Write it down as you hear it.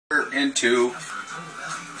into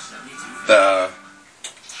the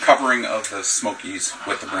covering of the Smokies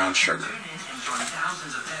with the brown sugar.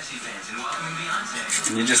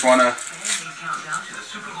 And you just want to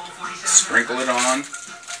sprinkle it on.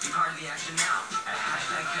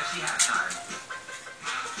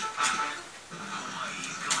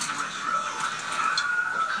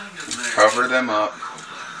 Cover them up.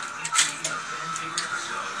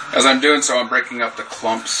 As I'm doing so, I'm breaking up the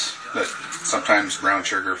clumps that sometimes brown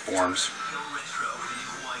sugar forms.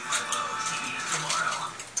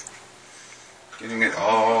 Getting it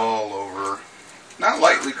all over. Not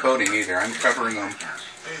lightly coating either. I'm covering them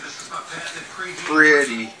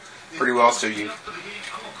pretty well, so you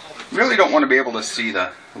really don't want to be able to see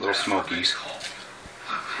the little Smokies.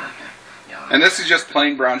 And this is just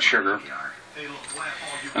plain brown sugar.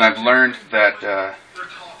 And I've learned that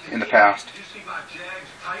in the past,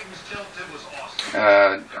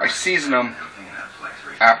 I season them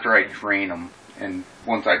after I drain them, and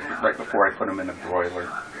right before I put them in a broiler.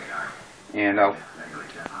 And I'll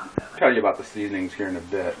tell you about the seasonings here in a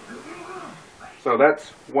bit. So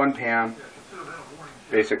that's one pan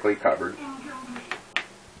basically covered.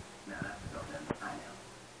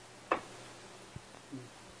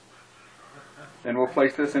 Then we'll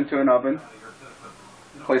place this into an oven.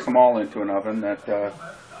 Place them all into an oven at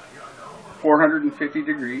 450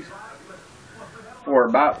 degrees for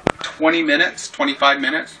about 20 minutes, 25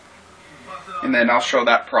 minutes. And then I'll show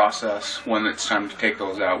that process when it's time to take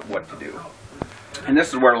those out, what to do. And this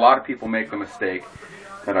is where a lot of people make the mistake,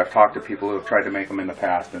 that I've talked to people who have tried to make them in the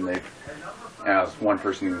past, and they've, as one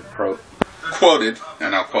person quoted,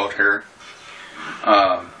 and I'll quote her,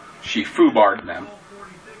 she foobarred them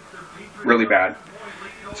really bad.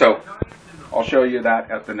 So I'll show you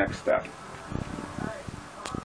that at the next step.